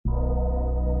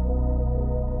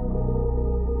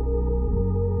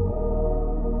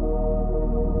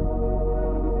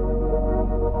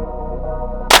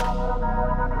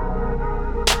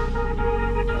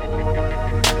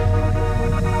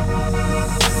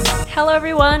Hello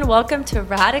everyone, welcome to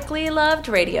Radically Loved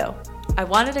Radio. I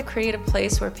wanted to create a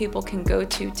place where people can go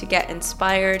to get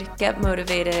inspired, get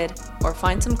motivated, or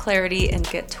find some clarity and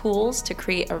get tools to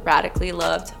create a radically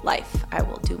loved life. I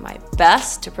will do my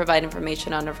best to provide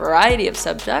information on a variety of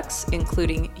subjects,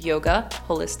 including yoga,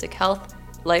 holistic health,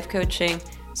 life coaching,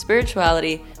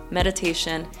 spirituality,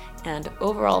 meditation, and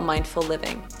overall mindful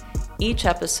living. Each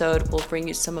episode will bring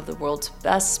you some of the world's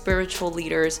best spiritual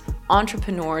leaders,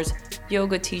 entrepreneurs,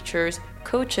 yoga teachers,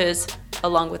 coaches,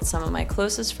 along with some of my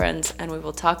closest friends, and we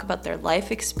will talk about their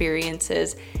life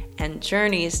experiences and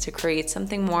journeys to create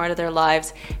something more out of their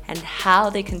lives and how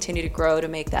they continue to grow to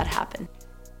make that happen.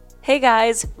 Hey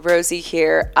guys, Rosie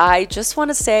here. I just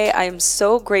want to say I am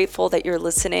so grateful that you're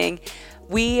listening.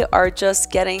 We are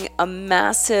just getting a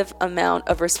massive amount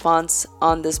of response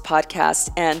on this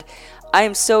podcast, and I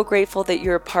am so grateful that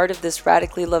you're a part of this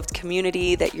radically loved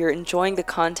community, that you're enjoying the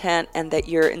content and that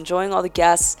you're enjoying all the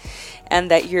guests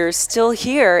and that you're still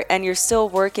here and you're still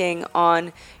working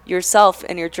on yourself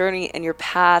and your journey and your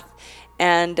path.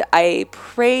 And I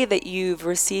pray that you've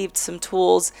received some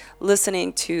tools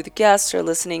listening to the guests or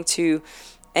listening to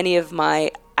any of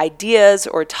my ideas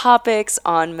or topics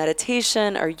on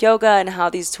meditation or yoga and how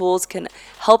these tools can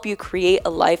help you create a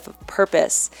life of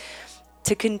purpose.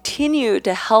 To continue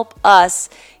to help us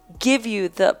give you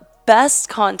the best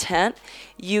content,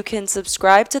 you can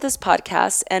subscribe to this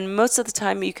podcast, and most of the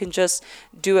time you can just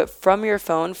do it from your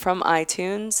phone, from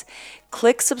iTunes.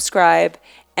 Click subscribe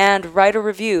and write a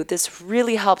review. This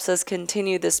really helps us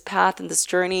continue this path and this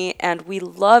journey, and we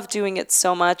love doing it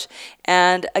so much.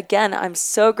 And again, I'm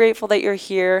so grateful that you're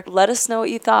here. Let us know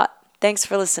what you thought. Thanks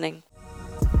for listening.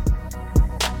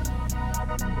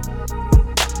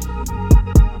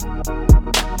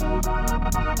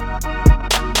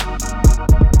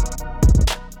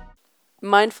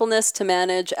 Mindfulness to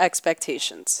manage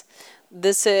expectations.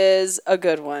 This is a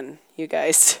good one, you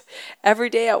guys. Every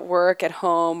day at work, at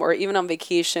home, or even on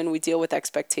vacation, we deal with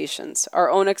expectations. Our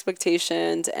own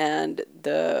expectations and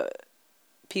the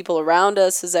people around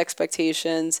us'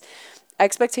 expectations.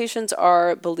 Expectations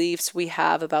are beliefs we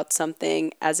have about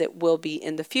something as it will be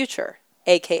in the future,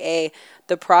 aka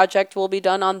the project will be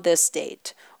done on this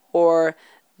date, or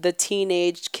the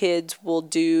teenage kids will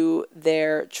do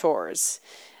their chores.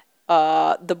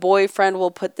 The boyfriend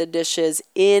will put the dishes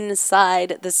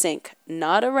inside the sink,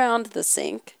 not around the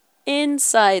sink,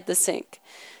 inside the sink.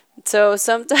 So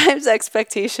sometimes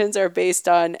expectations are based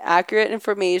on accurate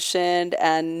information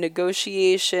and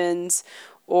negotiations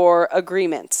or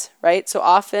agreements, right? So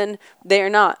often they are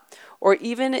not. Or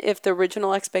even if the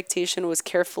original expectation was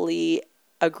carefully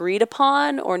agreed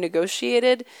upon or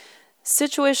negotiated,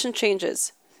 situation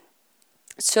changes.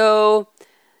 So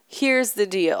here's the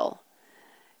deal.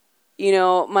 You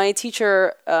know, my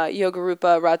teacher, Yoga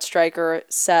Rupa Rod Stryker,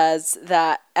 says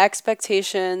that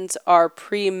expectations are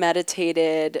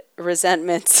premeditated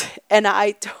resentments, and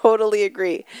I totally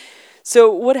agree.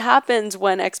 So what happens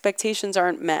when expectations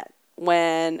aren't met?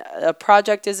 When a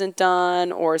project isn't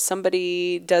done, or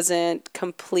somebody doesn't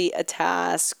complete a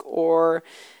task, or,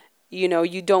 you know,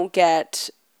 you don't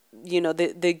get, you know,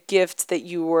 the gift that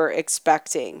you were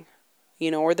expecting, you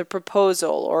know, or the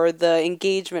proposal, or the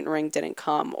engagement ring didn't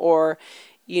come, or,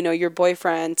 you know, your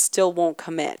boyfriend still won't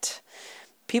commit.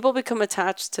 People become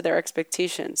attached to their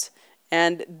expectations,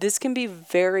 and this can be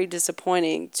very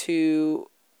disappointing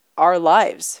to our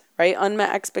lives, right?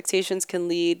 Unmet expectations can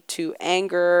lead to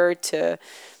anger, to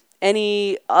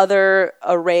any other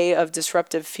array of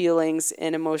disruptive feelings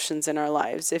and emotions in our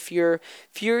lives. If you're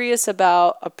furious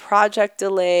about a project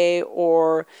delay,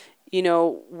 or you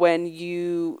know, when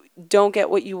you don't get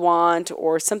what you want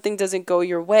or something doesn't go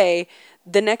your way,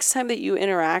 the next time that you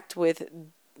interact with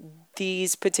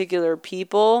these particular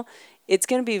people, it's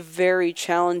going to be very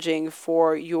challenging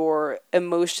for your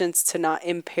emotions to not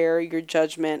impair your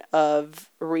judgment of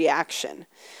reaction.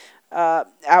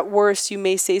 At worst, you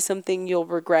may say something you'll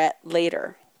regret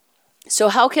later. So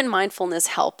how can mindfulness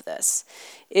help this?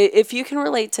 If you can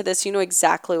relate to this, you know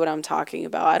exactly what I'm talking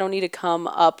about. I don't need to come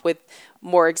up with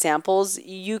more examples.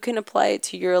 You can apply it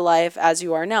to your life as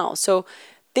you are now. So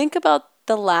think about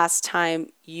the last time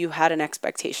you had an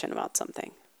expectation about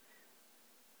something,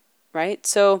 right?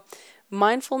 So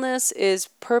mindfulness is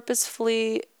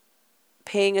purposefully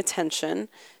paying attention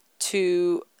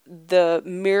to the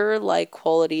mirror-like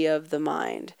quality of the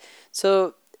mind.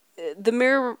 So the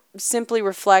mirror simply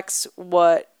reflects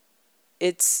what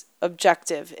its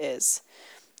objective is.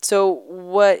 So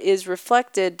what is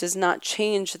reflected does not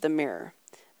change the mirror.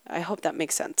 I hope that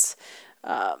makes sense.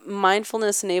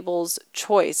 Mindfulness enables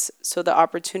choice, so the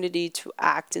opportunity to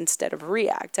act instead of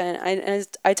react. And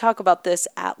I talk about this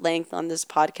at length on this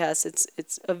podcast.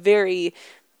 It's a very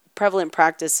prevalent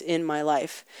practice in my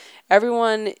life.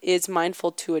 Everyone is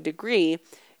mindful to a degree.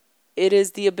 It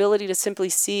is the ability to simply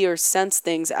see or sense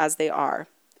things as they are.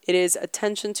 It is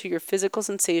attention to your physical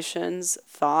sensations,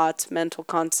 thoughts, mental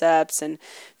concepts, and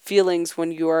feelings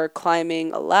when you are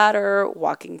climbing a ladder,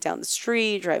 walking down the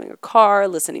street, driving a car,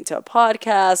 listening to a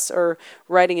podcast, or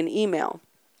writing an email.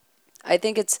 I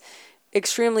think it's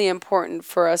extremely important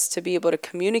for us to be able to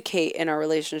communicate in our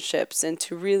relationships and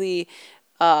to really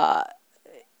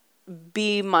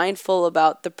be mindful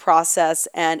about the process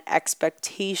and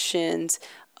expectations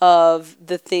of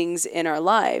the things in our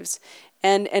lives.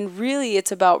 And really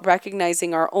it's about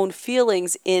recognizing our own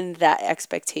feelings in that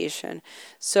expectation.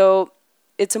 So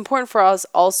it's important for us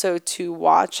also to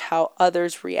watch how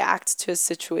others react to a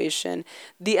situation.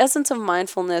 The essence of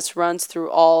mindfulness runs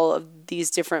through all of these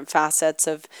different facets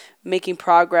of making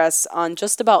progress on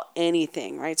just about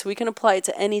anything, right? So we can apply it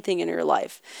to anything in your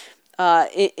life.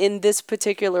 In this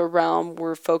particular realm,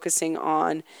 we're focusing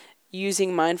on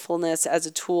using mindfulness as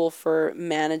a tool for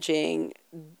managing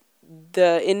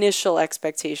the initial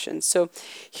expectations. So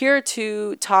here are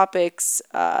two topics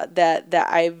that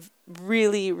I've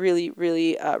really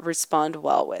respond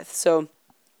well with. So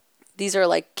these are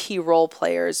like key role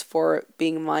players for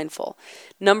being mindful.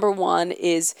 Number one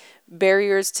is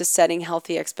barriers to setting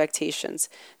healthy expectations.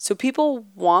 So people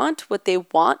want what they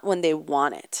want when they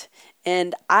want it.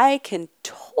 And I can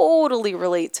totally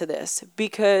relate to this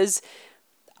because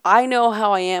I know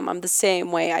how I am. I'm the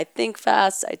same way. I think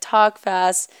fast, I talk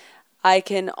fast. I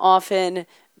can often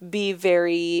be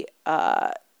very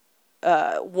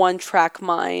one-track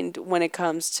mind when it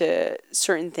comes to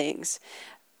certain things.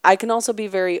 I can also be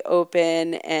very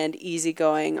open and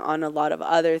easygoing on a lot of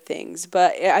other things,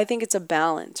 but I think it's a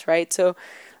balance, right? So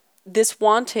this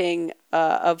wanting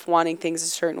of wanting things a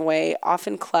certain way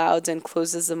often clouds and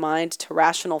closes the mind to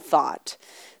rational thought.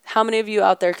 How many of you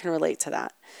out there can relate to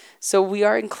that? So we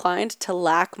are inclined to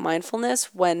lack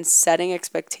mindfulness when setting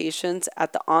expectations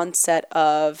at the onset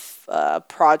of a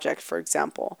project, for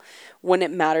example, when it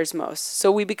matters most.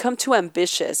 So we become too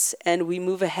ambitious and we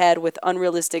move ahead with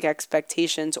unrealistic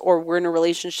expectations, or we're in a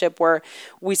relationship where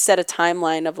we set a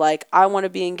timeline of like, I want to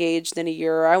be engaged in a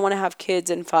year, or I want to have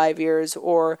kids in 5 years,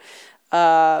 or,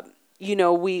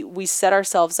 we set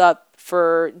ourselves up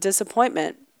for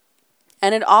disappointment.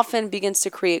 And it often begins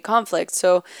to create conflict.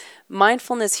 So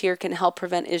mindfulness here can help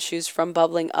prevent issues from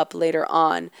bubbling up later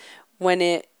on when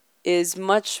it is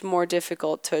much more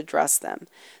difficult to address them.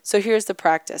 So here's the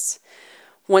practice.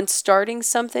 When starting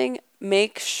something,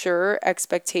 make sure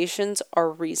expectations are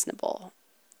reasonable.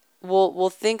 We'll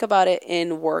think about it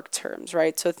in work terms,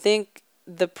 right? So think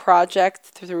the project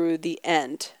through the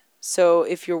end. So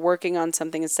if you're working on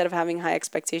something, instead of having high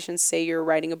expectations, say you're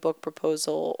writing a book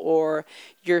proposal, or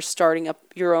you're starting up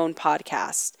your own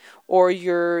podcast, or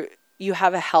you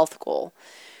have a health goal.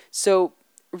 So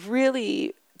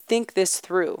really think this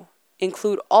through.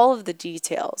 Include all of the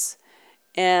details.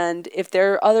 And if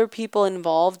there are other people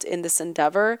involved in this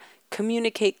endeavor,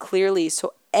 communicate clearly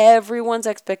so everyone's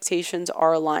expectations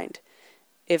are aligned.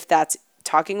 If that's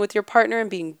talking with your partner and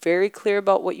being very clear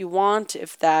about what you want,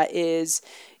 if that is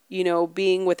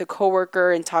being with a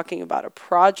coworker and talking about a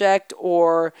project,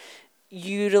 or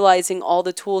utilizing all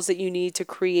the tools that you need to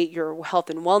create your health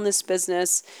and wellness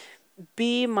business,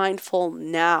 be mindful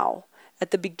now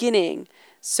at the beginning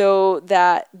so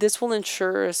that this will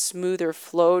ensure a smoother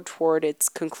flow toward its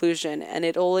conclusion, and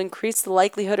it will increase the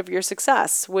likelihood of your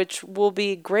success, which will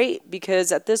be great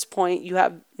because at this point you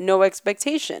have no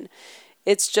expectation.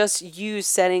 It's just you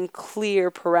setting clear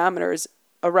parameters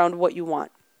around what you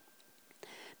want.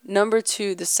 Number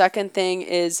two, the second thing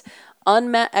is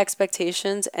unmet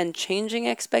expectations and changing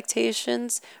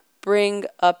expectations bring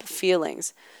up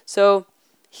feelings. So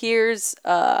here's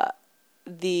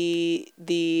the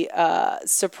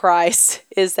surprise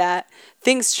is that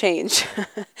things change.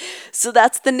 So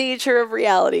that's the nature of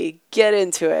reality. Get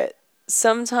into it.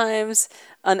 Sometimes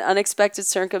an unexpected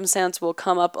circumstance will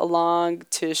come up along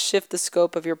to shift the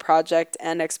scope of your project,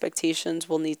 and expectations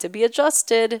will need to be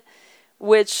adjusted,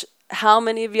 which how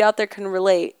many of you out there can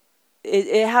relate?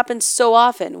 It happens so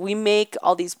often. We make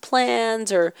all these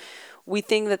plans, or we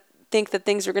think that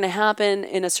things are going to happen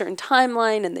in a certain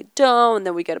timeline and they don't, and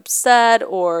then we get upset.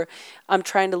 Or I'm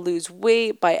trying to lose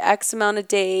weight by X amount a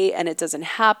day and it doesn't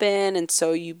happen, and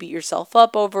so you beat yourself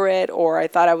up over it. Or I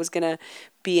thought I was going to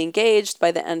be engaged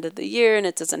by the end of the year and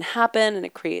it doesn't happen, and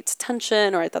it creates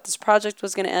tension. Or I thought this project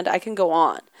was going to end. I can go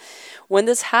on. When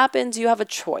this happens, you have a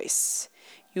choice.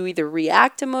 You either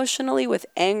react emotionally with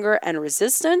anger and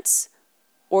resistance,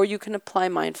 or you can apply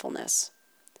mindfulness.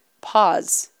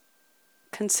 Pause.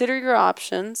 Consider your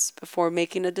options before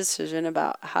making a decision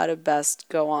about how to best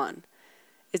go on.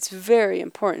 It's very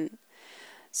important.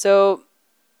 So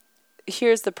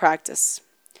here's the practice.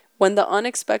 When the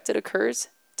unexpected occurs,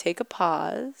 take a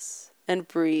pause and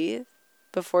breathe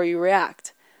before you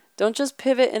react. Don't just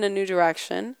pivot in a new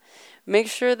direction. Make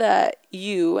sure that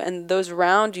you and those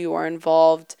around you are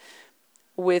involved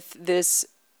with this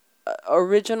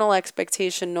original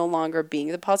expectation no longer being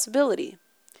the possibility.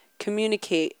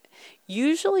 Communicate.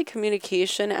 Usually,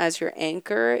 communication as your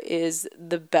anchor is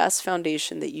the best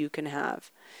foundation that you can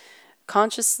have.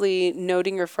 Consciously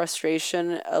noting your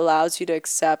frustration allows you to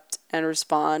accept and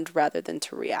respond rather than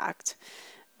to react.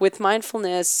 With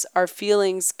mindfulness, our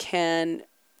feelings can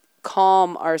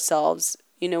calm ourselves.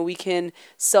 We can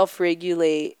self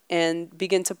regulate and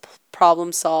begin to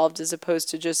problem solve as opposed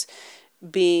to just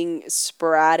being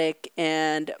sporadic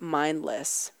and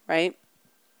mindless, right?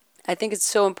 I think it's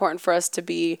so important for us to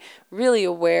be really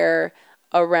aware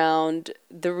around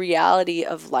the reality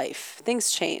of life. Things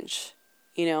change.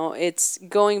 It's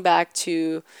going back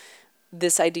to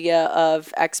this idea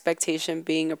of expectation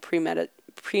being a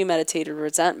premeditated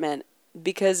resentment,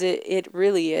 because it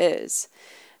really is.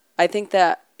 I think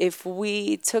that if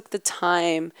we took the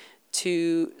time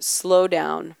to slow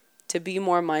down, to be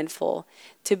more mindful,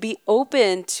 to be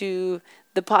open to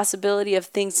the possibility of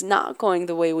things not going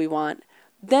the way we want,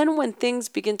 then when things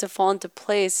begin to fall into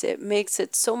place, it makes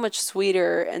it so much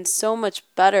sweeter and so much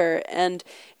better. And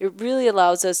it really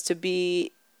allows us to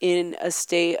be in a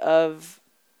state of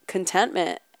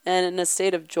contentment and in a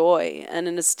state of joy and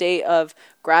in a state of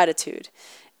gratitude.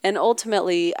 And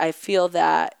ultimately, I feel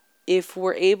that if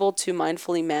we're able to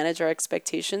mindfully manage our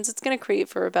expectations, it's going to create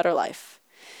for a better life.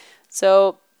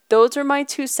 So those are my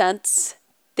 2 cents.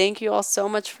 Thank you all so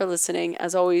much for listening.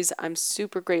 As always, I'm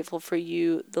super grateful for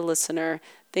you, the listener.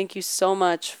 Thank you so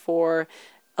much for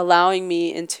allowing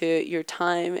me into your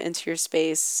time, into your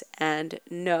space, and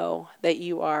know that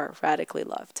you are radically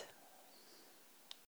loved.